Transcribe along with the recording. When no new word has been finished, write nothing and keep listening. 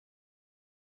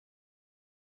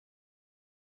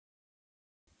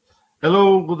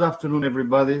Hello, good afternoon,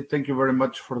 everybody. Thank you very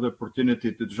much for the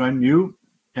opportunity to join you.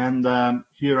 And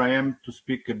here I am to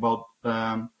speak about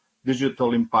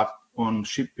digital impact on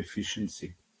ship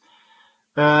efficiency.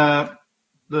 The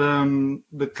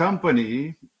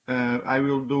company, I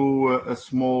will do a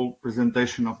small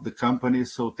presentation of the company.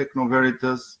 So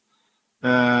Technoveritas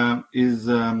is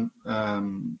an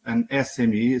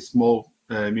SME, a small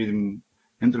medium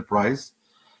enterprise,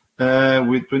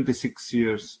 with 26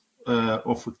 years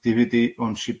of activity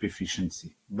on ship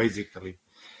efficiency, basically.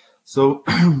 So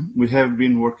we have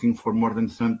been working for more than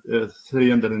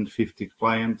 350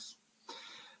 clients,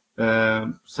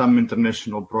 some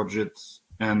international projects,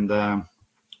 and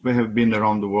we have been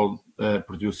around the world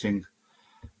producing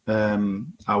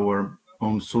our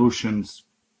own solutions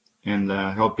and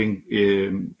helping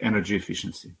energy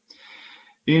efficiency.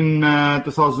 In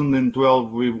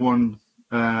 2012, we won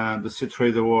the Sea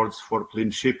Trade Awards for clean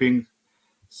shipping.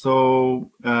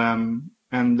 So,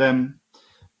 and then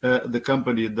the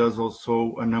company does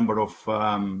also a number of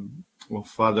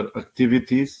other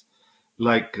activities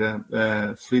like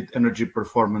fleet energy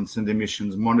performance and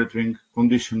emissions monitoring,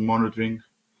 condition monitoring.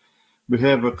 We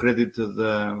have accredited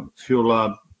the Fuel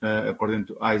Lab according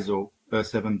to ISO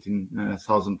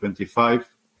 17025,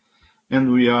 and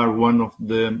we are one of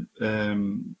the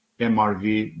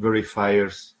MRV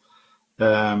verifiers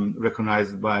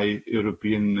recognized by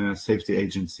European Safety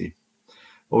Agency.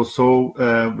 Also,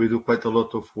 we do quite a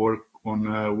lot of work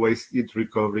on waste heat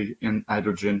recovery and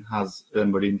hydrogen as a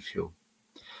marine fuel.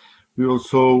 We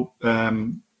also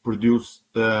produce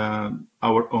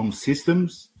our own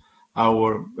systems,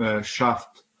 our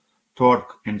shaft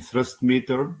torque and thrust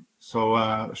meter,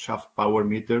 so shaft power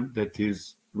meter that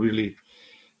is really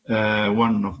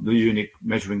one of the unique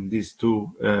measuring these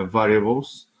two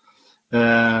variables.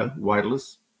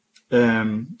 Wireless,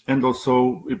 and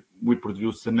also we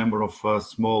produce a number of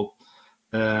small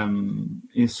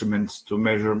instruments to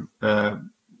measure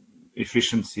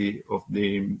efficiency of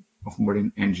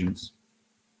marine engines.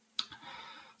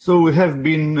 So we have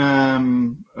been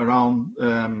around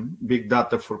big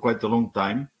data for quite a long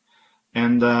time,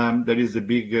 and there is a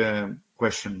big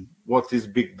question: what is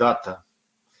big data?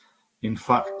 In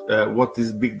fact, what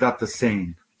is big data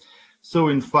saying? So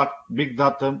in fact, big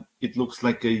data, it looks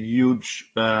like a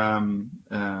huge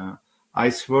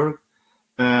iceberg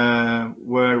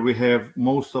where we have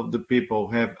most of the people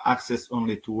have access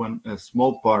only to a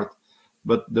small part,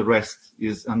 but the rest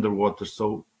is underwater.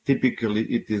 So typically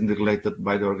it is neglected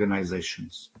by the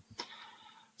organizations.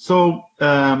 So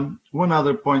one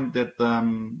other point that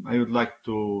I would like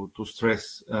to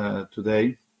stress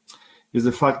today is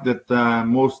the fact that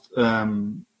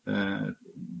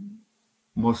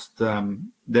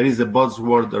there is a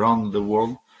buzzword around the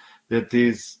world that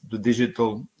is the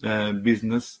digital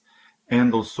business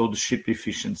and also the ship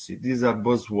efficiency. These are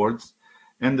buzzwords,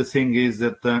 and the thing is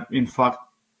that in fact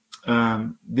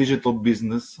digital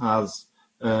business, as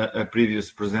a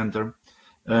previous presenter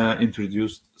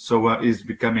introduced, so is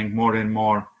becoming more and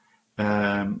more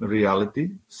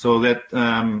reality, so that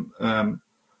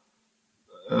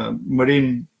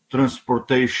marine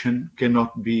transportation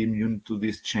cannot be immune to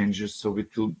these changes, so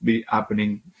it will be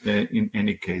happening in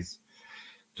any case.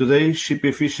 Today, ship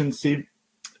efficiency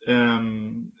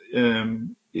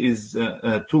is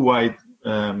a too wide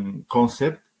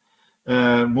concept.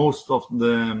 Most of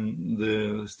the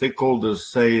stakeholders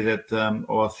say that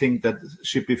or think that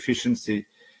ship efficiency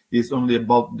is only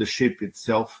about the ship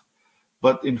itself,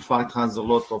 but in fact has a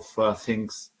lot of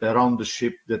things around the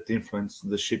ship that influence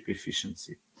the ship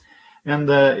efficiency. And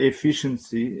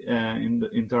efficiency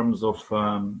in terms of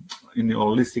in the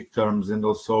holistic terms, and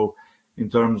also in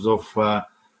terms of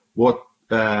what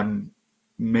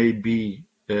may be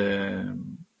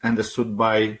understood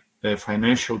by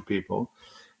financial people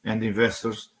and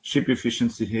investors, ship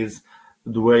efficiency is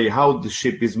the way how the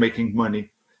ship is making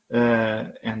money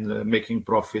and making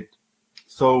profit.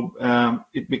 So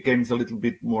it becomes a little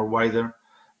bit more wider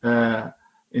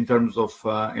in terms of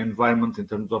environment, in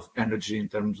terms of energy, in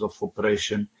terms of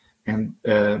operation, and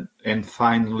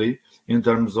finally in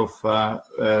terms of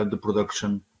the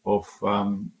production of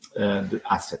the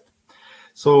asset.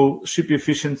 So ship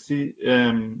efficiency,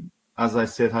 as I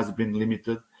said, has been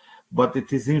limited, but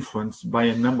it is influenced by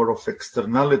a number of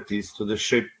externalities to the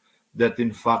ship that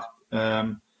in fact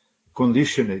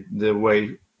condition the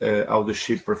way how the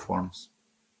ship performs.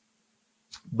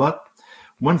 But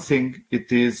one thing,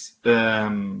 it is a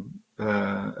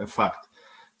fact.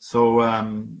 So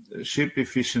ship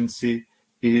efficiency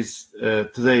is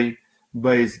today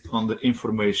based on the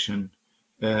information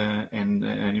and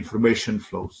information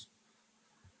flows.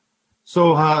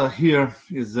 So here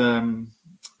is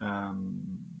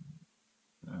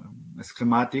a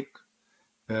schematic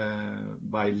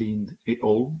by Lind et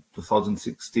al.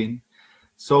 2016.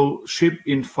 So ship,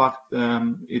 in fact,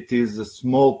 it is a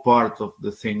small part of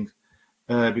the thing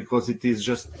because it is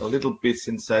just a little piece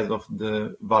inside of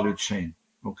the value chain.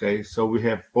 Okay, so we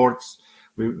have ports,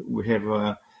 we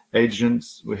have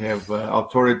agents, we have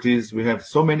authorities, we have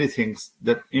so many things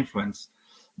that influence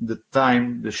the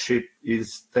time the ship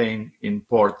is staying in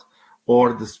port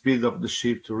or the speed of the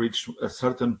ship to reach a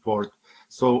certain port.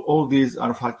 So all these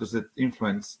are factors that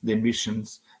influence the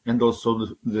emissions and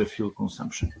also the fuel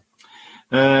consumption.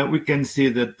 We can see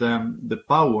that the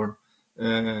power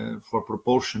for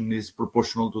propulsion is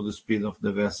proportional to the speed of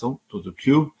the vessel, to the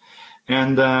cube.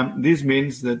 And this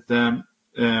means that,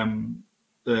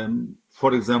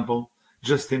 for example,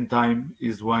 just-in-time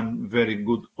is one very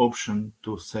good option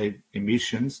to save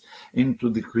emissions and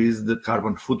to decrease the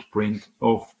carbon footprint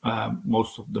of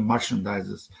most of the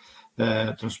merchandises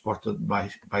transported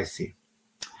by sea.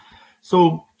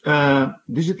 So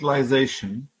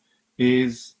digitalization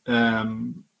is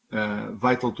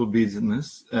vital to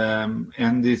business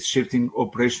and is shifting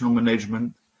operational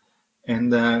management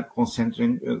and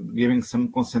giving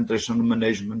some concentration on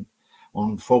management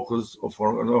on focus of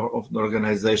the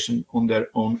organization on their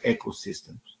own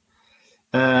ecosystems.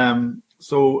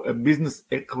 So a business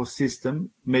ecosystem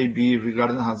may be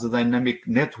regarded as a dynamic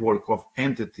network of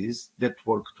entities that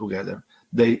work together.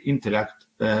 They interact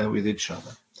with each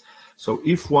other. So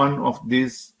if one of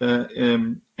these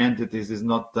entities is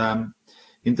not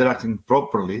interacting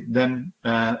properly, then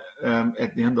at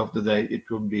the end of the day, it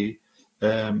will be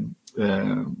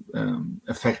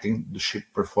affecting the ship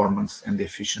performance and the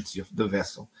efficiency of the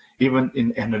vessel, even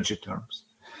in energy terms.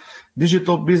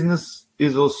 Digital business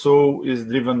is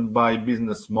driven by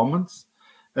business moments,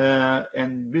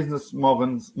 and business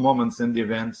moments and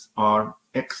events are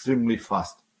extremely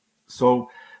fast. So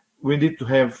we need to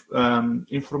have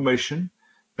information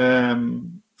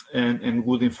and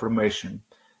good information.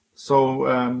 So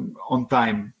on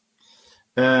time.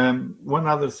 One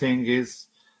other thing is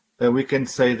we can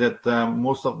say that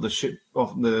most of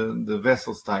the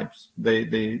vessels types,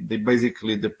 they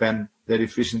basically depend, their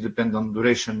efficiency depends on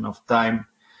duration of time,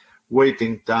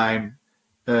 waiting time,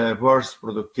 worse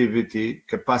productivity,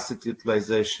 capacity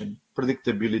utilization,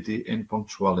 predictability, and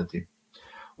punctuality.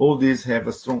 All these have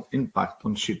a strong impact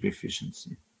on ship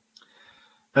efficiency.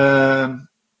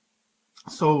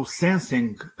 So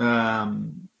sensing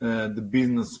the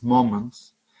business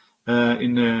moments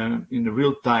in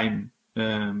real time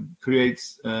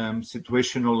creates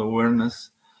situational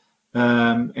awareness,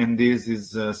 and this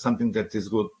is something that is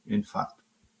good, in fact.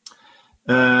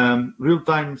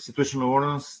 Real-time situational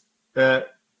awareness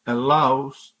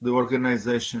allows the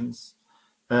organizations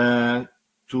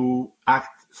to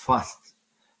act fast,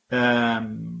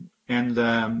 and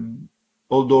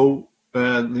although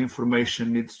the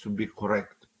information needs to be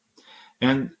correct,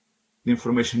 and the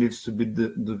information needs to be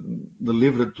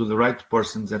delivered to the right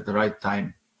persons at the right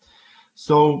time.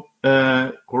 So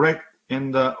correct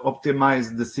and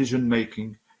optimized decision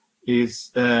making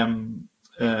is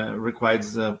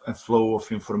requires a flow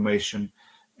of information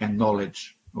and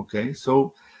knowledge. Okay,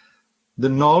 so the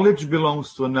knowledge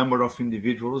belongs to a number of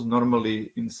individuals,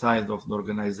 normally inside of the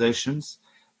organizations,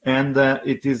 and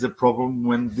it is a problem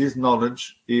when this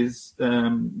knowledge is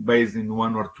based in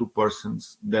one or two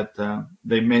persons that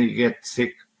they may get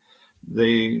sick,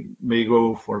 they may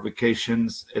go for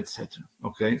vacations, etc.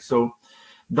 Okay, so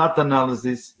data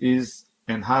analysis is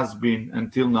and has been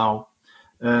until now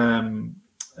an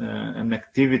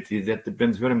activity that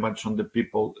depends very much on the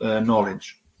people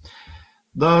knowledge.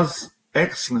 Thus,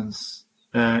 excellence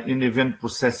in event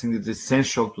processing is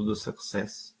essential to the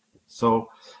success. So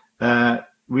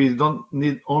we don't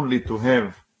need only to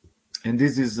have, and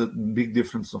this is a big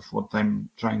difference of what I'm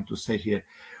trying to say here,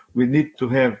 we need to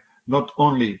have not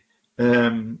only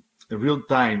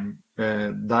real-time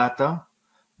data,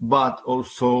 but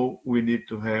also we need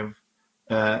to have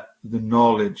the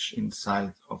knowledge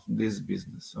inside of this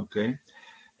business, okay,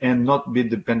 and not be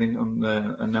depending on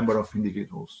a number of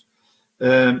individuals.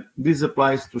 This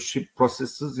applies to ship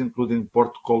processes, including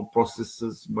port call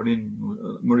processes,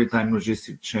 maritime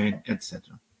logistic chain,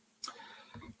 etc.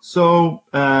 So,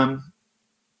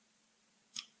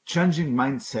 changing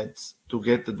mindsets to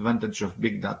get advantage of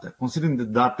big data. Considering the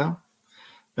data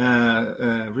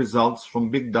results from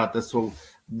big data, so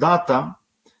data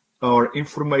or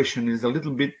information is a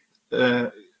little bit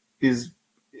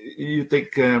you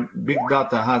take big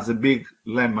data has a big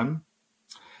lemon,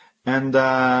 and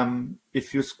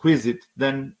if you squeeze it,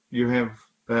 then you have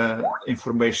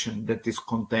information that is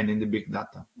contained in the big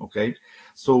data. Okay,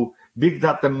 so Big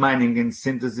data mining and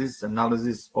synthesis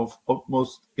analysis of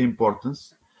utmost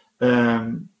importance,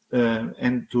 and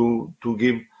to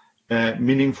give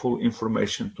meaningful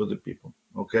information to the people.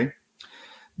 Okay.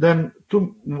 Then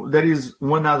there is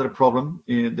one other problem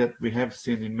that we have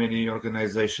seen in many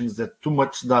organizations, that too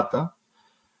much data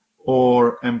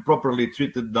or improperly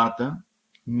treated data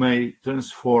may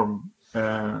transform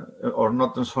or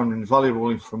not transform in valuable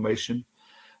information,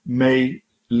 may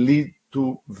lead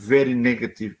to very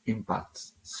negative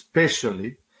impacts.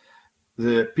 Especially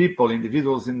the people,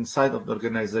 individuals inside of the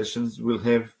organizations will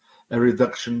have a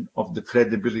reduction of the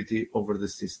credibility over the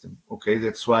system. Okay,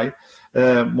 that's why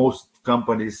most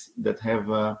companies that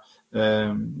have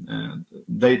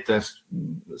data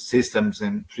systems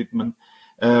and treatment,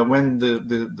 when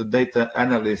the data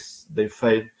analysts they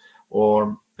fail,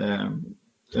 or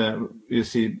you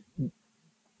see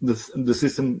the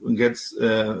system gets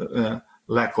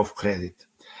lack of credit,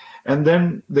 and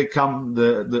then they come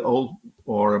the old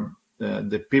or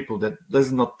the people that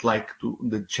does not like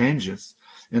the changes,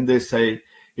 and they say,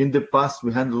 in the past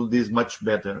we handled this much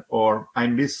better, or I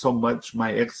miss so much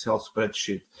my Excel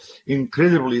spreadsheet.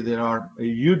 Incredibly, there are a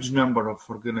huge number of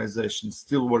organizations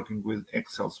still working with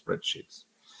Excel spreadsheets.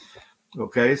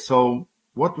 Okay, so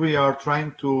what we are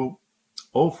trying to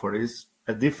offer is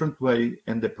a different way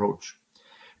and approach,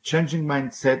 changing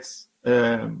mindsets,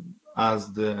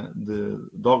 as the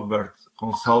dog bird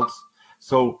consults.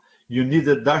 So you need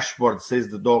a dashboard, says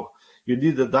the dog. You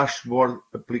need a dashboard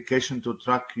application to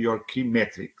track your key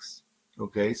metrics.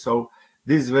 Okay, so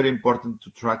this is very important,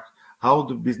 to track how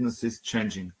the business is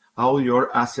changing, how your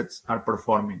assets are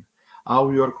performing, how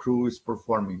your crew is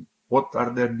performing, what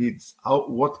are their needs,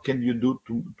 what can you do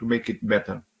to make it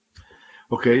better.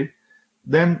 Okay,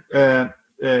 then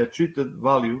treated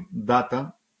value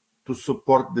data to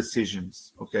support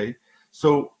decisions. Okay,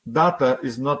 so data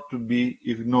is not to be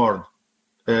ignored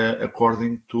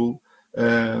according to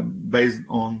based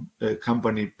on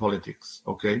company politics.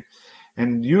 Okay,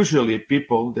 and usually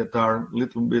people that are a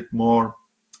little bit more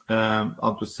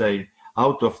how to say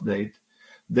out of date,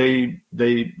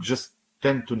 they just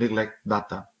tend to neglect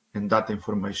data and data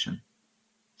information.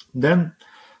 Then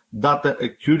data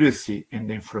accuracy and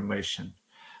information.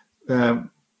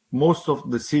 Most of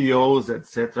the CEOs,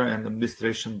 etc., and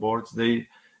administration boards,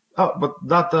 but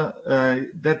data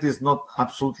that is not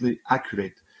absolutely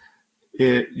accurate.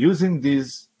 Using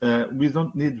these, we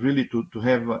don't need really to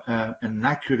have an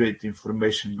accurate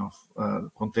information of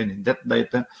containing that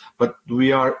data, but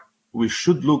we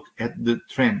should look at the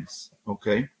trends.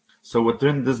 Okay, so a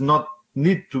trend does not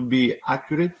need to be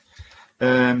accurate,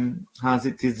 as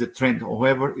it is a trend.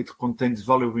 However, it contains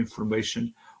valuable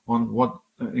information on what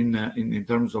in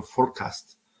terms of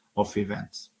forecast of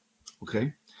events.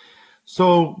 Okay,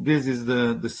 so this is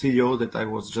the CEO that I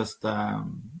was just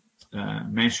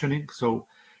mentioning. So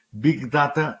big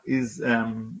data is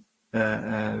a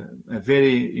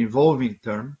very involving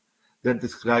term that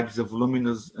describes a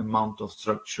voluminous amount of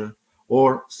structure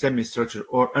or semi-structured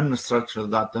or unstructured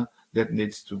data that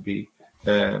needs to be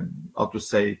how to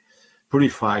say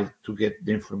purified to get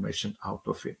the information out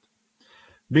of it.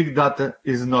 Big data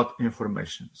is not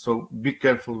information, so be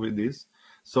careful with this.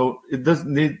 So it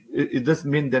doesn't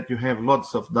mean that you have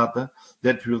lots of data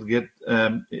that will get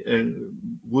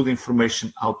good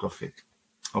information out of it.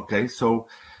 Okay, so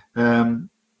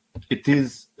it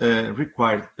is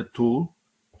required a tool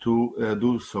to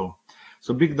do so.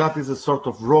 So big data is a sort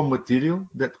of raw material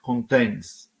that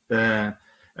contains a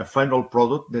final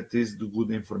product that is the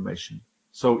good information.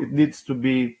 So it needs to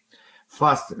be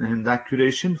fast and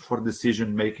accurate for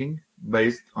decision making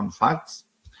based on facts,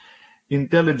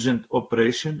 intelligent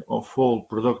operation of all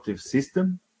productive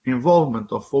system,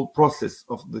 involvement of all process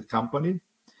of the company,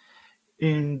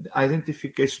 in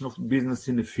identification of business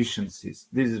inefficiencies.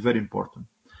 This is very important.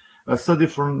 A study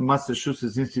from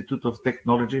Massachusetts Institute of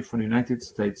Technology from the United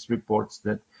States reports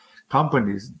that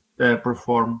companies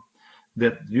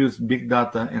that use big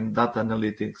data and data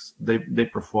analytics, they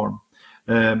perform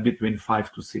between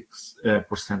 5 to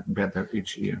 6% better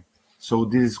each year. So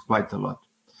this is quite a lot.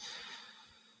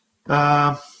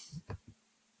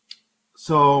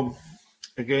 So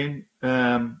again,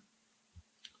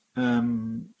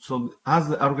 so as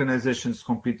the organizations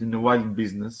compete in the wild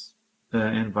business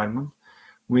environment,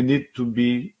 we need to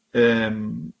be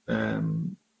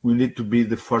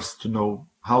the first to know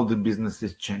how the business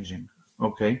is changing.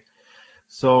 Okay,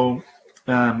 so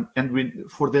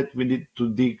for that we need to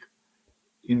dig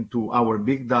into our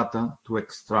big data to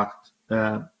extract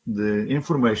the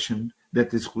information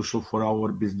that is crucial for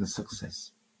our business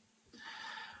success.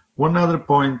 One other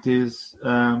point is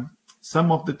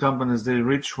some of the companies, they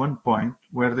reach one point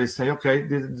where they say, okay,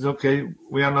 this is okay.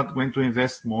 We are not going to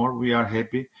invest more. We are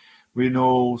happy. We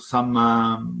know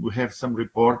we have some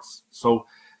reports. So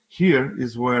here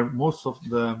is where most of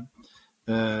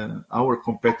our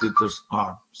competitors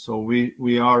are. So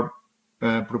we are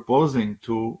proposing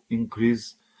to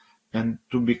increase and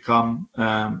to become,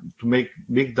 to make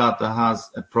big data has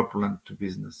a propellant to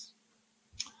business.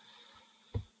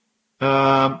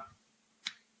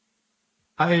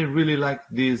 I really like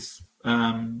this.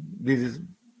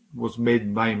 Was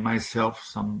made by myself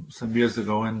some years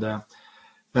ago, and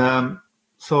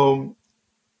so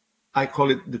I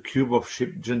call it the cube of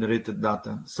ship-generated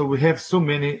data. So we have so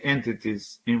many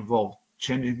entities involved,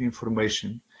 changing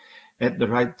information at the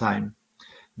right time,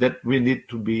 that we need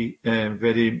to be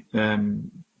very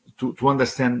to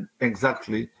understand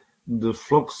exactly the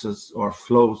fluxes or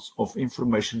flows of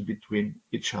information between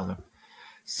each other.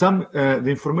 The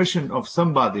information of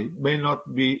somebody may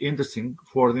not be interesting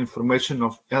for the information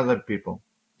of other people.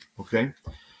 Okay,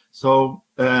 so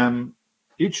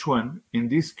each one in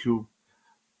this cube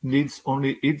needs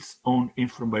only its own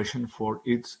information for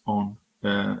its own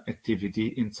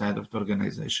activity inside of the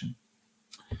organization.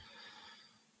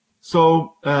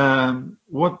 So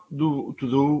what to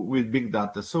do with big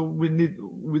data? So we need,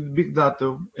 with big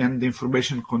data and the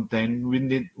information contained,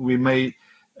 we may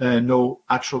know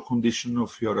actual condition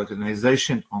of your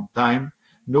organization on time,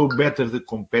 know better the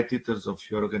competitors of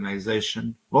your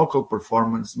organization, local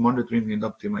performance, monitoring and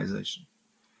optimization.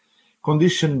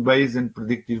 Condition-based and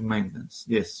predictive maintenance.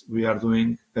 Yes, we are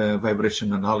doing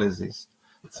vibration analysis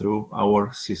through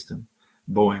our system,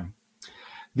 BOEM.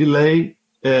 Delay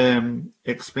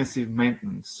expensive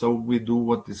maintenance. So we do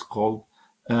what is called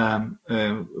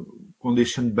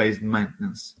condition-based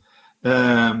maintenance.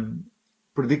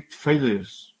 Predict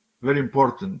failures, very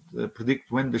important.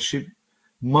 Predict when the ship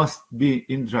must be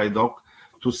in dry dock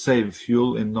to save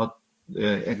fuel and not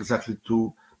exactly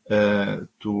to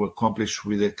accomplish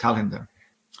with a calendar.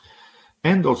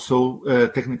 And also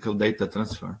technical data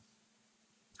transfer.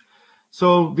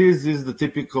 So this is the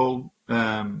typical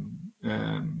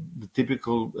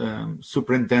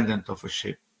superintendent of a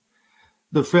ship.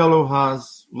 The fellow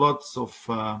has lots of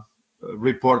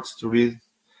reports to read,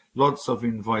 lots of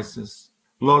invoices,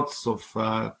 lots of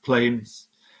claims,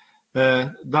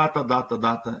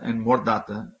 data, and more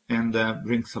data, and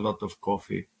drinks a lot of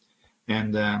coffee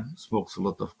and smokes a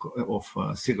lot of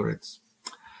cigarettes.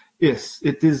 Yes,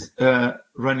 it is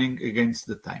running against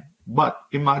the time. But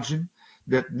imagine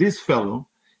that this fellow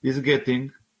is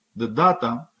getting the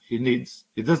data he needs.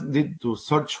 He doesn't need to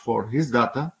search for his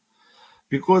data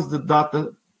because the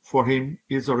data for him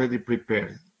is already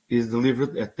prepared, is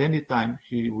delivered at any time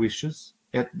he wishes,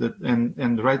 at the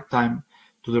right time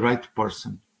to the right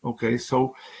person. Okay,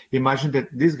 so imagine that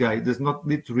this guy does not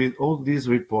need to read all these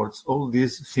reports, all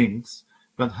these things,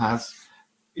 but has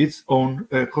its own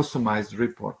customized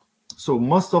report. So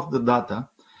most of the data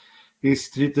is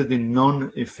treated in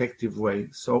non-effective way.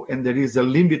 So, and there is a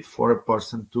limit for a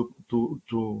person to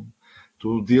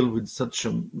deal with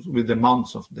with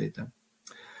amounts of data.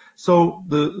 So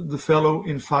the fellow,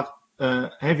 in fact,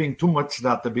 having too much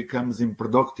data becomes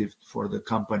unproductive for the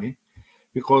company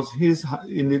because he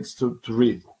needs to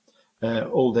read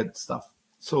all that stuff.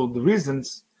 So the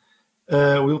reasons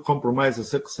will compromise the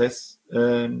success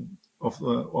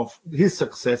of his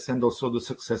success and also the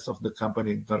success of the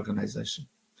company and the organization.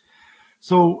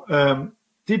 So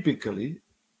typically,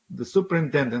 the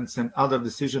superintendents and other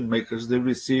decision makers, they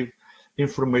receive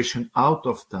information out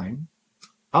of time,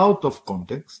 out of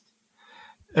context,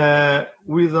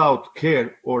 without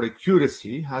care or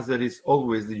accuracy, as there is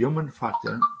always the human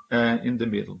factor in the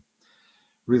middle.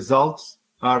 Results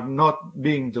are not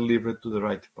being delivered to the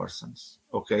right persons.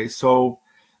 Okay, so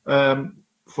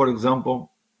for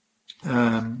example,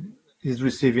 he's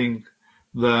receiving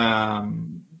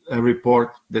a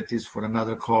report that is for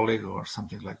another colleague or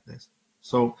something like this.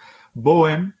 So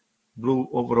BOEM, Blue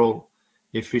Overall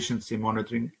Efficiency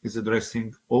Monitoring, is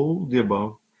addressing all the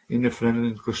above in a friendly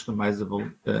and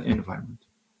customizable environment.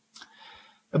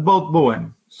 About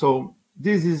BOEM, so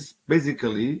this is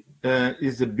basically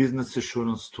is a business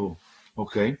assurance tool,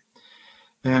 okay?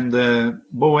 And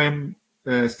BOEM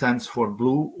stands for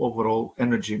Blue Overall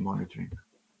Energy Monitoring.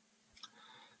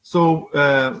 So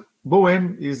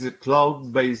BOEM is a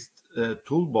cloud-based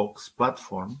toolbox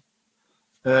platform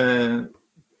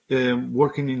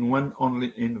working in one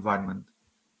only environment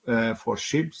for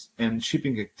ships and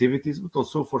shipping activities, but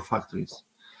also for factories.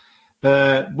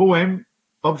 BOEM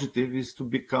objective is to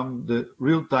become the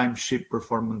real-time ship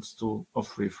performance tool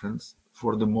of reference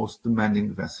for the most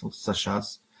demanding vessels, such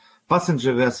as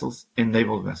passenger vessels and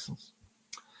naval vessels.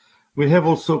 We have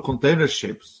also container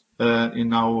ships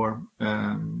in our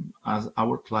as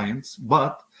our clients,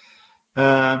 but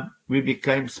we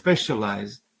became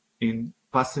specialized in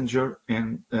passenger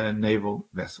and naval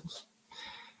vessels.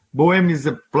 BOEM is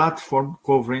a platform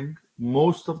covering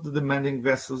most of the demanding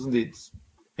vessels needs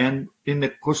and in a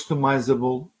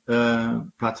customizable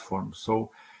platform.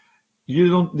 So you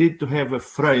don't need to have a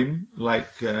frame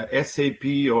like SAP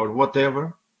or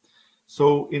whatever.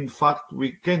 So in fact,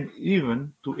 we can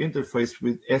even to interface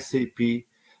with SAP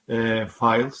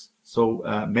files, so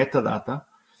metadata,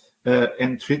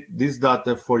 and treat this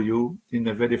data for you in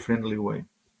a very friendly way.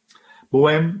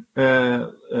 BOEM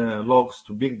logs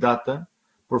to big data,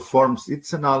 performs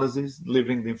its analysis,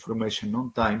 delivering the information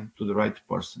on time to the right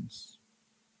persons.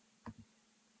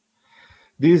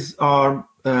 These are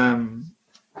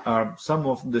some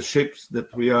of the ships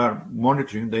that we are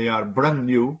monitoring. They are brand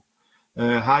new,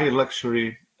 high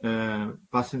luxury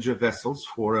passenger vessels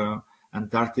for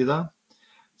Antarctica.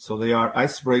 So they are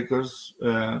icebreakers.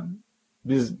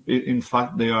 In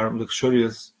fact, they are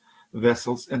luxurious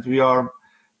vessels, and we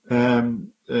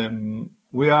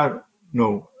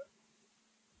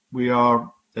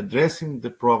are addressing the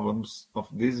problems of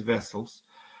these vessels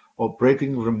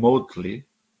operating remotely,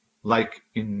 like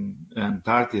in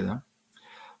Antarctica,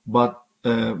 but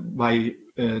by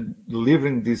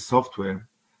delivering this software,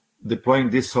 deploying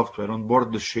this software on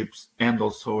board the ships and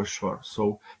also ashore.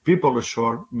 So people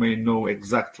ashore may know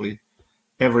exactly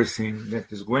everything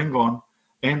that is going on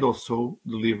and also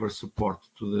deliver support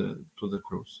to the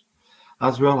crews,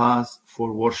 as well as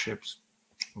for warships.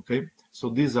 Okay, so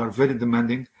these are very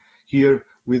demanding. Here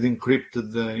with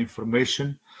encrypted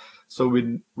information, so we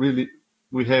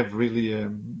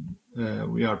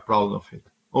are proud of it.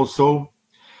 Also,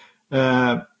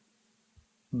 the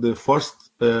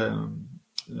first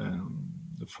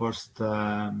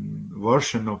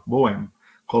version of BOEM,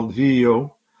 called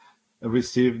VEO,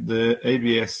 received the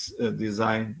ABS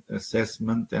design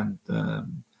assessment and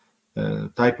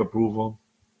type approval,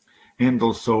 and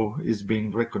also is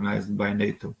being recognized by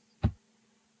NATO.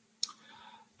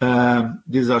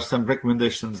 These are some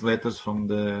recommendations letters from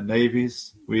the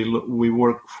navies. We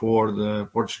work for the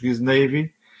Portuguese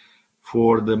Navy,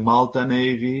 for the Malta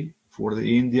Navy, for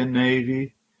the Indian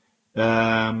Navy,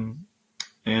 and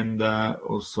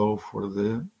also for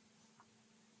the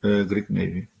Greek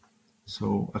Navy.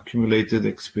 So accumulated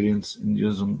experience in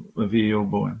using VEO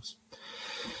BOEMs.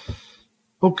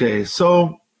 Okay,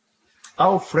 so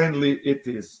how friendly it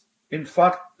is. In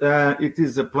fact, it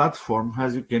is a platform,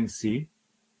 as you can see.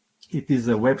 It is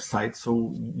a website,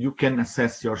 so you can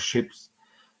access your ships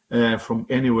from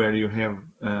anywhere you have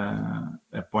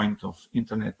a point of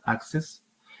internet access.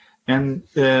 And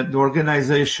the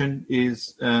organization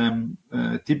is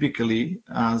typically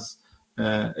as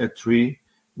a tree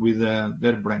with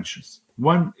their branches.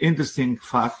 One interesting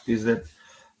fact is that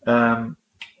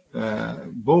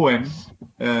BOEM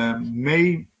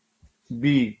may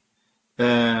be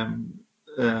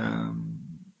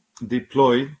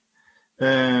deployed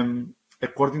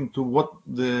according to what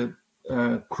the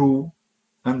crew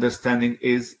understanding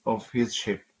is of his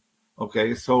ship.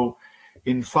 Okay, so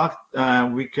in fact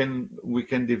we can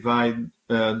divide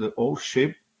the whole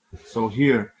ship. So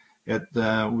here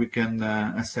we can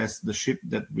assess the ship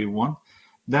that we want.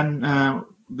 Then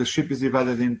the ship is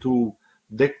divided into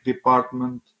deck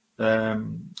department,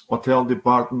 hotel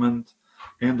department,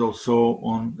 and also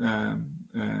on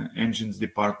engines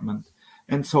department,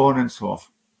 and so on and so forth.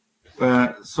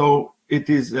 So it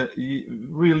is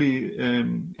really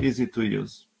easy to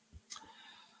use.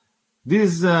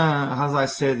 This, as I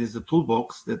said, is the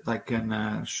toolbox that I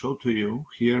can show to you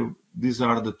here. These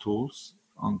are the tools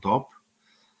on top.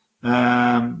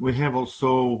 We have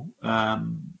also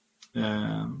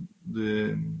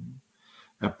the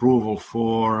approval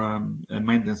for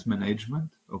maintenance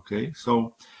management. Okay,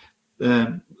 so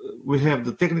we have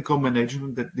the technical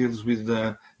management that deals with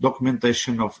the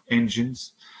documentation of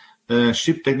engines,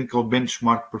 ship technical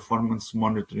benchmark performance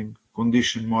monitoring,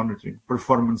 condition monitoring,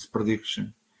 performance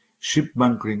prediction, ship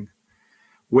bunkering,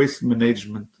 waste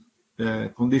management,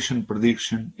 condition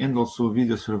prediction, and also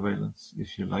video surveillance,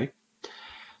 if you like.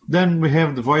 Then we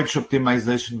have the voyage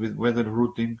optimization with weather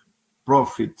routing,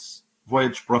 profits,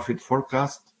 voyage profit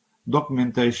forecast,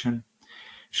 documentation,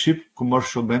 ship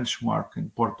commercial benchmark,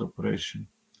 and port operation.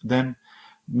 Then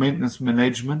maintenance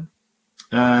management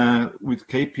with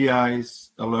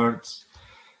KPIs, alerts,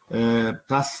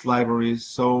 task libraries,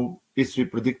 so history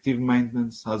predictive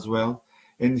maintenance as well.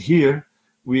 And here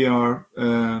we are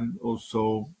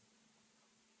also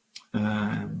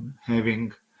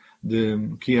having the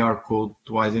QR code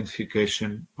to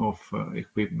identification of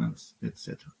equipments,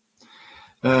 etc.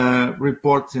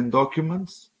 Reports and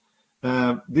documents.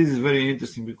 This is very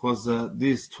interesting because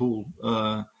this tool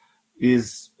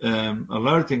is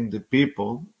alerting the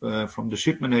people from the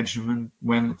ship management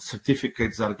when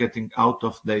certificates are getting out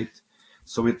of date.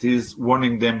 So it is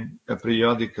warning them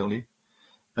periodically.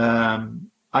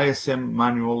 ISM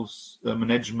manuals,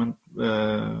 management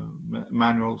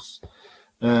manuals,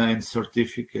 and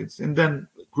certificates. And then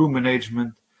crew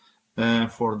management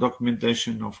for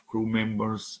documentation of crew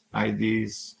members,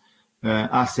 IDs,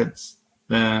 assets,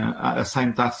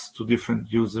 assign tasks to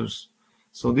different users.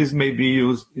 So this may be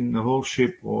used in the whole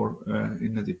ship or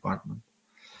in a department.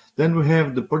 Then we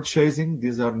have the purchasing.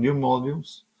 These are new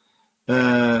modules.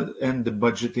 And the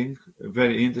budgeting,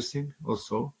 very interesting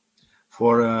also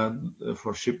for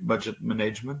ship budget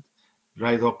management,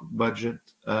 dry dock budget,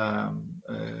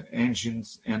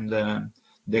 engines, and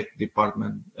deck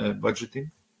department budgeting.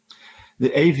 The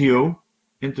AVO,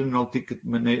 internal ticket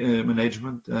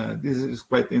management, this is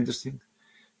quite interesting,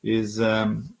 is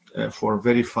for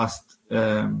very fast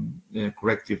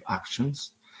corrective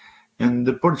actions. And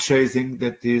the purchasing,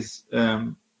 that is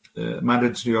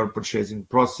manage your purchasing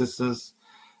processes,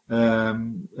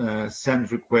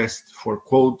 send requests for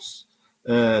quotes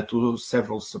to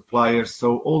several suppliers.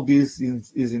 So all this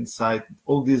is inside,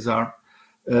 all these are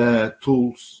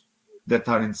tools that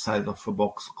are inside of a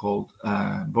box called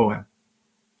BOEM.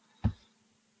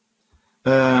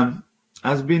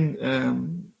 Has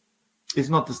been it's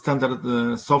not a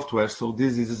standard software, so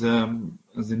this is an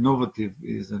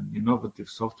innovative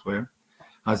software,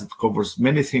 as it covers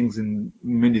many things in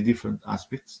many different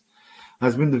aspects.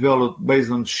 Has been developed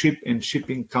based on ship and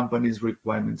shipping companies'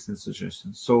 requirements and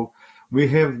suggestions. So we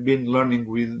have been learning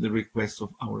with the requests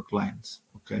of our clients.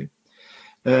 Okay,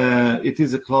 it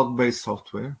is a cloud-based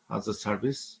software as a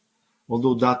service,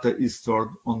 although data is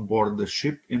stored on board the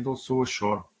ship and also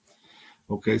ashore.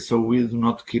 Okay, so we do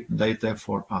not keep data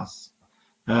for us.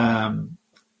 Has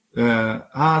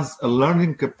a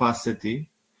learning capacity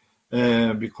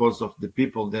because of the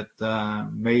people that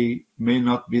may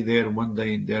not be there one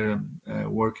day in their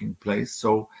working place.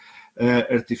 So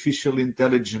artificial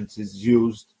intelligence is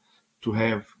used to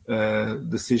have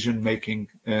decision-making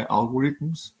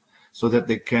algorithms so that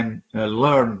they can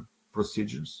learn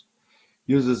procedures.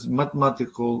 Uses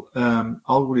mathematical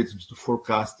algorithms to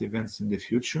forecast events in the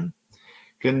future.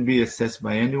 Can be accessed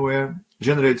by anywhere.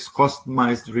 Generates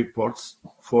customized reports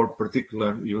for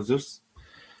particular users.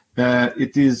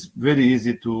 It is very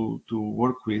easy to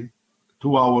work with.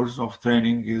 2 hours of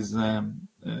training is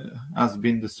has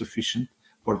been sufficient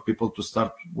for people to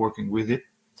start working with it.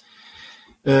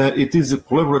 It is a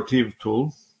collaborative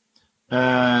tool.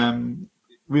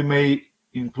 We may,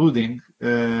 including,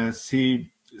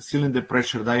 see cylinder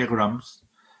pressure diagrams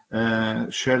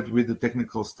shared with the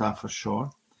technical staff ashore.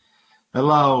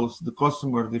 Allows the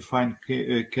customer define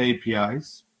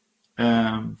KPIs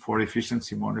for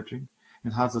efficiency monitoring,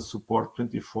 and has a support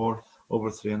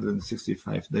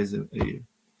 24/365 days a year.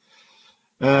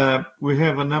 We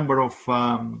have a number of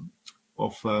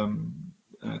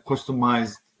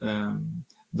customized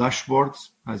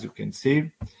dashboards, as you can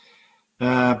see.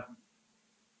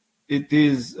 It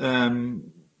is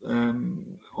on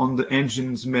the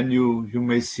engines menu. You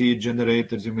may see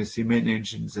generators, you may see main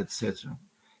engines, etc.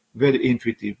 Very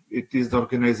intuitive. It is the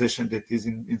organization that is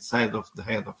inside of the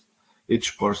head of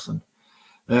each person.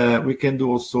 We can do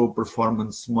also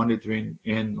performance monitoring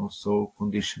and also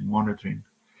condition monitoring,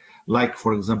 like,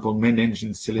 for example, main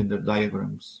engine cylinder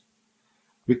diagrams.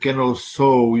 We can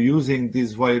also, using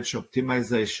this voyage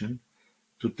optimization,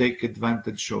 to take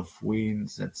advantage of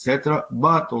winds, etc.,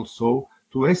 but also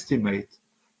to estimate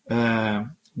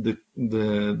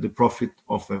the profit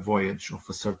of a voyage of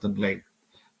a certain leg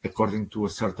according to a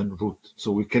certain route.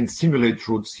 So we can simulate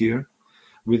routes here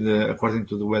with according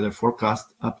to the weather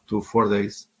forecast up to 4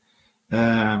 days.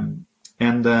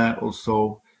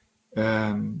 Also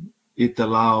it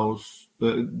allows,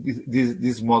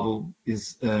 this model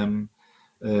is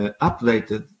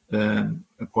updated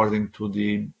according to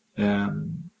the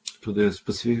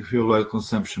specific fuel oil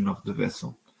consumption of the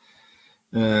vessel.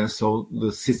 So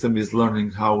the system is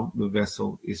learning how the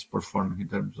vessel is performing in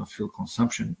terms of fuel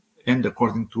consumption and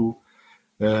according to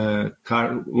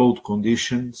car load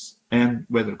conditions and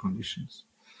weather conditions.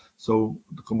 So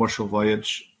the commercial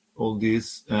voyage, all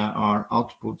these are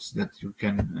outputs that you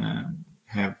can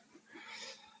have.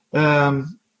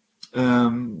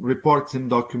 Reports and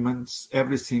documents,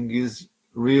 everything is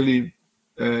really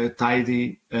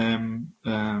tidy,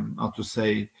 how to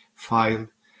say, filed,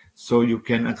 so you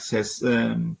can access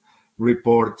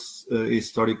reports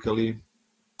historically,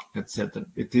 etc.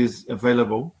 It is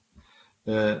available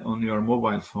on your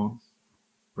mobile phone.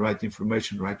 right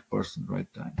information, right person, right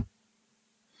time.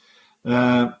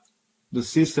 The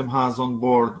system has on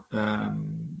board a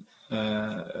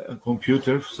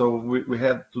computer, so we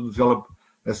had to develop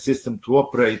a system to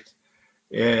operate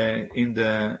in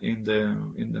the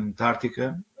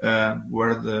Antarctica,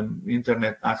 where the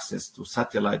internet access to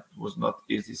satellite was not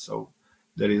easy. So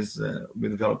there is we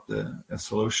developed a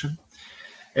solution.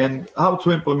 And how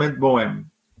to implement BOEM?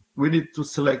 We need to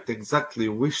select exactly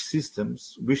which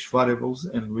systems, which variables,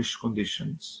 and which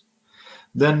conditions.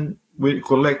 Then we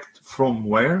collect from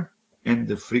where and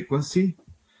the frequency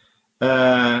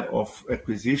of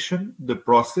acquisition, the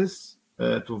process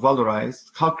to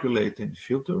valorize, calculate and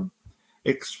filter,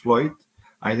 exploit,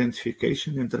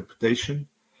 identification, interpretation,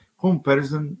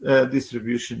 comparison,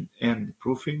 distribution and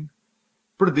proofing,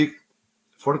 predict,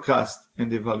 forecast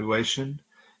and evaluation,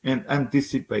 and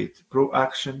anticipate,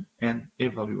 pro-action and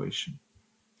evaluation.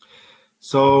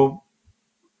 So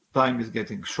time is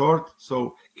getting short.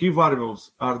 So key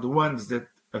variables are the ones that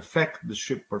affect the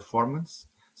ship performance.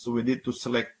 So we need to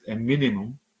select a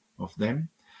minimum of them.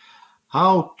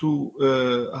 How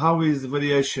is the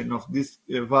variation of these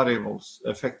variables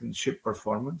affecting ship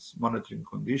performance, monitoring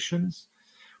conditions?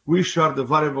 Which are the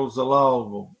variables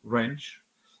allowable range,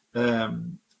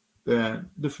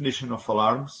 definition of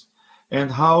alarms, and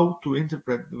how to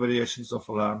interpret the variations of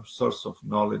alarms, source of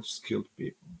knowledge, skilled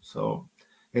people. So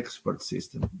expert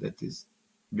system that is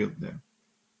built there.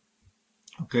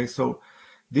 Okay, so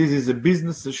this is a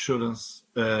business assurance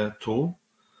tool.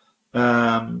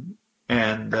 For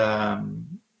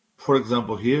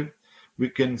example, here we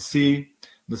can see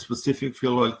the specific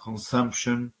fuel oil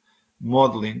consumption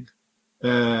modeling. We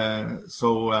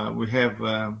have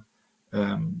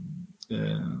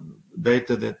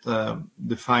data that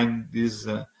define this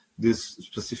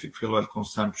specific fuel oil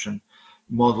consumption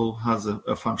model has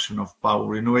a function of power.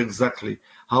 We know exactly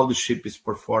how the ship is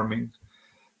performing.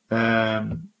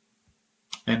 And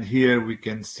here we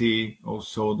can see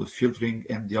also the filtering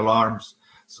and the alarms.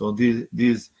 So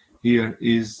this here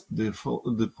is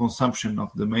the consumption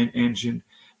of the main engine,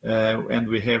 and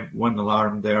we have one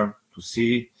alarm there to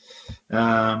see.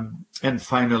 And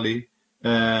finally,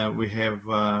 we have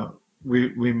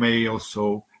we may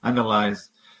also analyze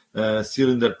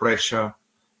cylinder pressure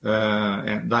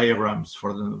and diagrams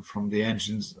from the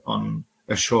engines on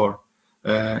ashore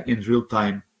in real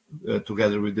time,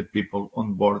 together with the people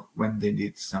on board when they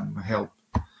need some help.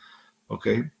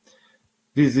 Okay,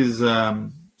 this is a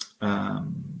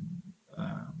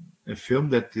film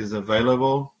that is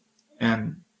available,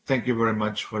 and thank you very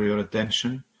much for your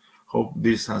attention. Hope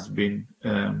this has been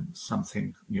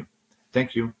something new.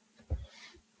 Thank you.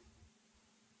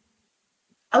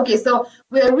 Okay, so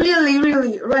we're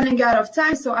really running out of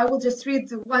time, so I will just read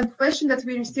one question that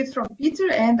we received from Peter,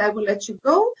 and I will let you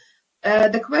go.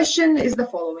 The question is the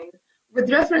following. With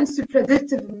reference to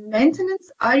predictive maintenance,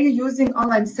 are you using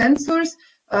online sensors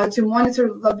to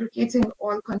monitor lubricating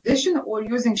oil condition, or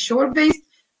using shore-based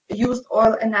used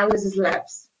oil analysis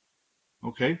labs?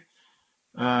 Okay.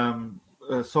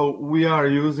 So we are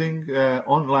using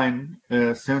online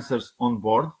sensors on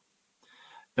board.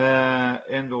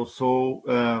 And also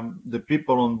the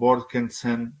people on board can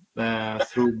send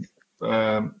through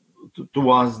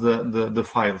to us the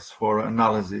files for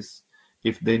analysis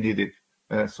if they need it.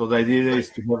 So the idea is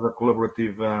to have a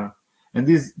collaborative, and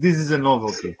this is a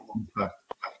novelty, in fact.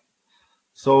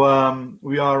 So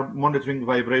we are monitoring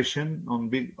vibration on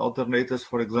big alternators,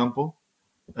 for example,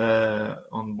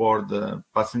 on board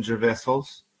passenger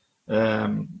vessels,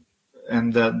 and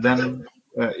then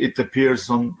it appears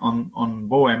on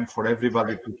BOEM for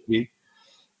everybody to see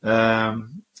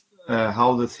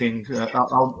how the thing,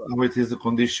 how it is the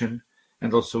condition,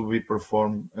 and also we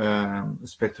perform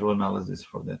spectral analysis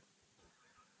for that.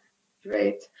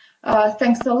 Great.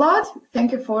 Thanks a lot.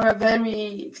 Thank you for a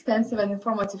very extensive and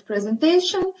informative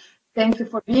presentation. Thank you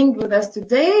for being with us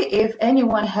today. If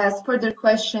anyone has further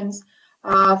questions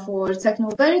for Techno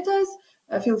Veritas,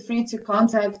 feel free to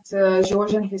contact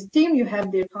Jorge and his team. You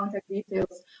have their contact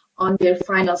details on their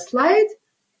final slide.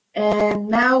 And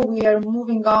now we are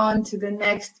moving on to the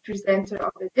next presenter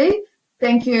of the day.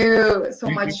 Thank you so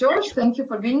much, Jorge. Thank you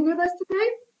for being with us today.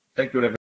 Thank you, everyone.